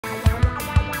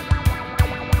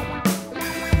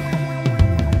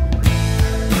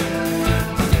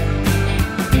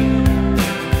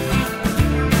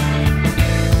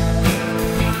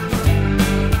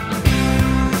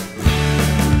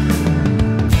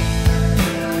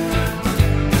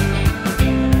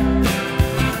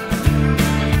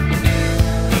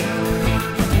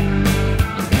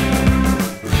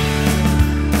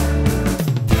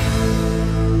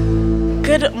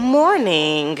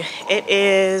morning. It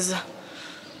is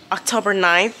October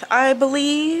 9th, I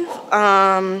believe.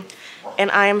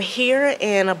 And I am here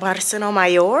in Barcino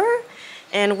Mayor.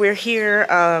 And we're here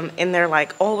in their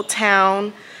like old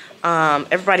town.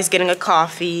 Everybody's getting a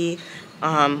coffee.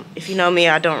 If you know me,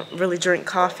 I don't really drink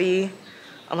coffee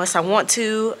unless I want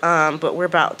to, but we're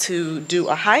about to do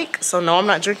a hike. So no, I'm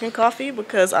not drinking coffee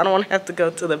because I don't want to have to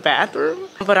go to the bathroom.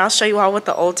 But I'll show you all what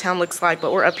the old town looks like.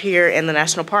 But we're up here in the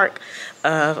national park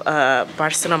of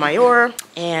Barcino Mayor,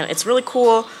 and it's really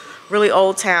cool, really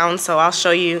old town. So I'll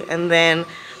show you, and then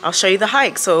I'll show you the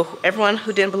hike. So everyone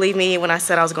who didn't believe me when I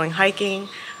said I was going hiking,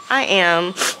 I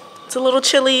am. It's a little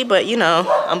chilly, but you know,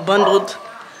 I'm bundled.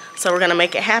 So we're gonna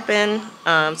make it happen.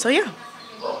 So yeah.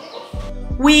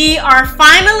 We are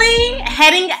finally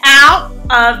heading out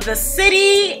of the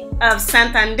city of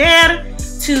Santander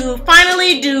to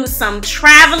finally do some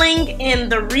traveling in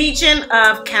the region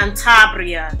of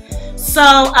Cantabria. So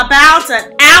about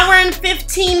an hour and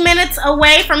 15 minutes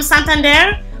away from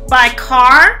Santander by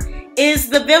car is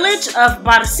the village of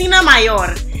Barcino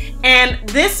Mayor. And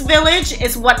this village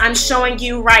is what I'm showing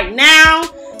you right now.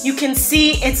 You can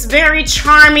see it's very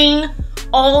charming.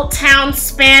 Old town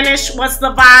Spanish was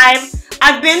the vibe.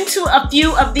 I've been to a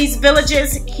few of these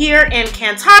villages here in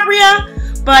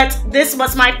Cantabria, but this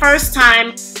was my first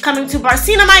time coming to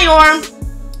Barcino Mayor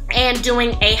and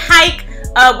doing a hike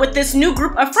with this new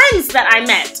group of friends that I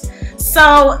met.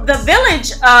 So the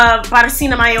village of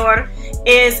Barcino Mayor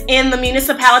is in the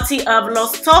municipality of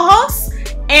Los Tojos,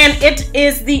 and it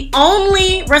is the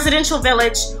only residential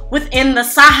village within the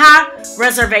Saja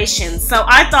reservation. So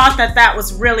I thought that that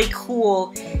was really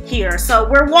cool here. So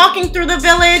we're walking through the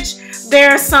village.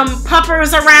 There's some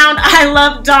puppers around. I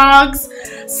love dogs,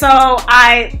 so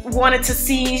I wanted to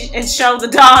see and show the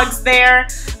dogs there.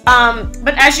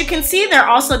 But as you can see, they're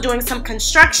also doing some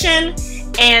construction.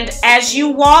 And as you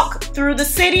walk through the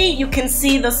city, you can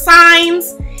see the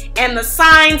signs, and the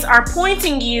signs are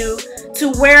pointing you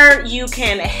to where you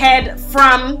can head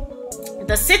from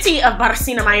the city of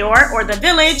Barcino Mayor, or the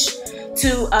village,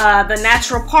 to the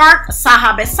natural park,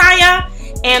 Saja Besaya,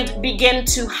 and begin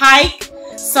to hike.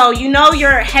 So you know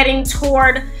you're heading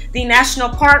toward the national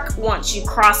park once you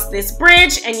cross this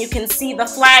bridge, and you can see the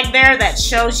flag there that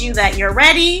shows you that you're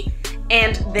ready.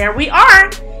 And there we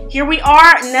are. Here we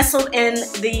are, nestled in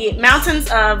the mountains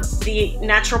of the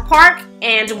natural park,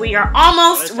 and we are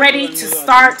almost ready to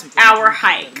start our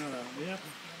hike.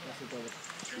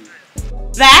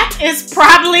 That is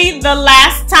probably the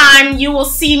last time you will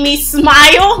see me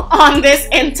smile on this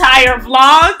entire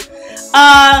vlog.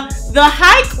 The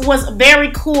hike was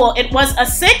very cool. It was a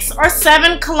 6 or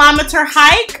 7 kilometer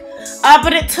hike,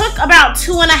 but it took about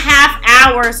 2.5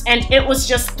 hours, and it was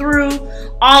just through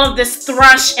all of this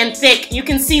thrush and thick. You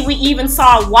can see we even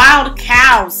saw wild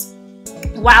cows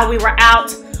while we were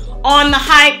out on the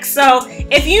hike. So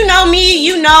if you know me,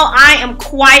 you know I am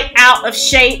quite out of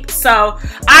shape. So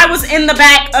I was in the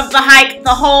back of the hike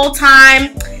the whole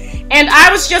time, and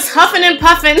I was just huffing and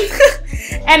puffing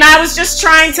and I was just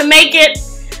trying to make it.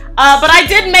 But I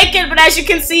did make it, but as you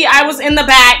can see, I was in the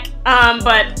back.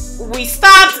 But we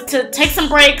stopped to take some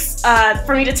breaks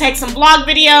for me to take some vlog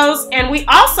videos, and we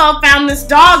also found this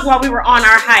dog while we were on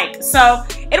our hike. So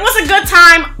it was a good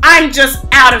time. I'm just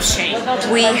out of shape.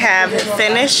 We have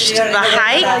finished the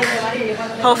hike.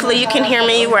 Hopefully you can hear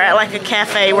me. We're at like a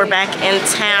cafe. We're back in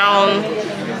town.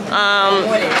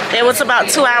 It was about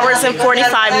 2 hours and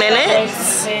 45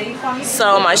 minutes.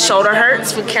 So my shoulder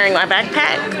hurts from carrying my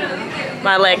backpack.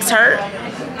 My legs hurt.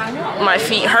 My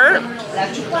feet hurt.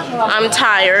 I'm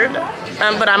tired,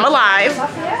 but I'm alive.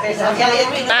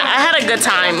 I had a good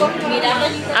time.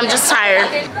 I'm just tired.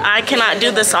 I cannot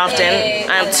do this often.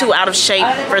 I'm too out of shape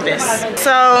for this.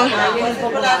 So,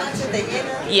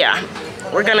 yeah,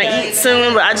 we're gonna eat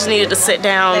soon, but I just needed to sit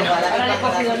down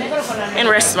and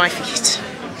rest my feet.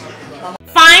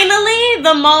 Finally,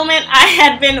 the moment I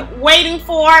had been waiting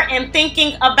for and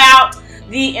thinking about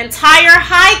the entire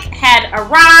hike had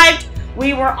arrived.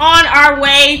 We were on our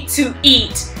way to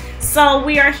eat. So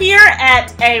we are here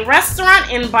at a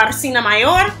restaurant in Barcino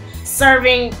Mayor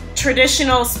serving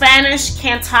traditional Spanish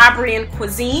Cantabrian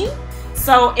cuisine.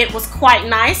 So it was quite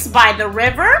nice by the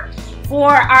river.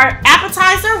 For our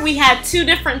appetizer, we had 2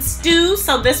 different stews.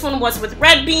 So this one was with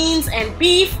red beans and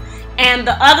beef, and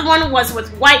the other one was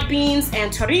with white beans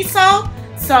and chorizo.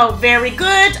 So very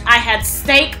good. I had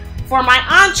steak for my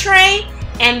entree.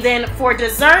 And then for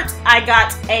dessert, I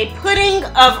got a pudding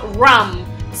of rum.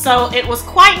 So it was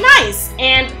quite nice.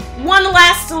 And one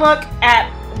last look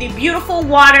at the beautiful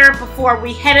water before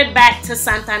we headed back to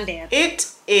Santander.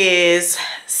 It is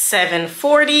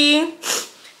 7:40.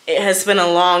 It has been a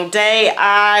long day.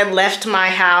 I left my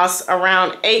house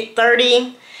around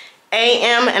 8:30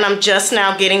 a.m. and I'm just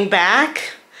now getting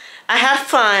back. I had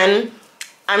fun.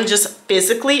 I'm just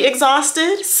physically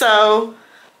exhausted. So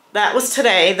that was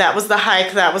today. That was the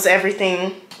hike. That was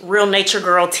everything. Real nature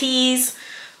girl tease.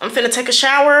 I'm finna take a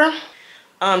shower,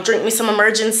 drink me some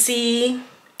emergency,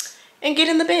 and get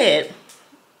in the bed.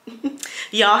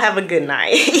 Y'all have a good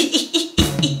night.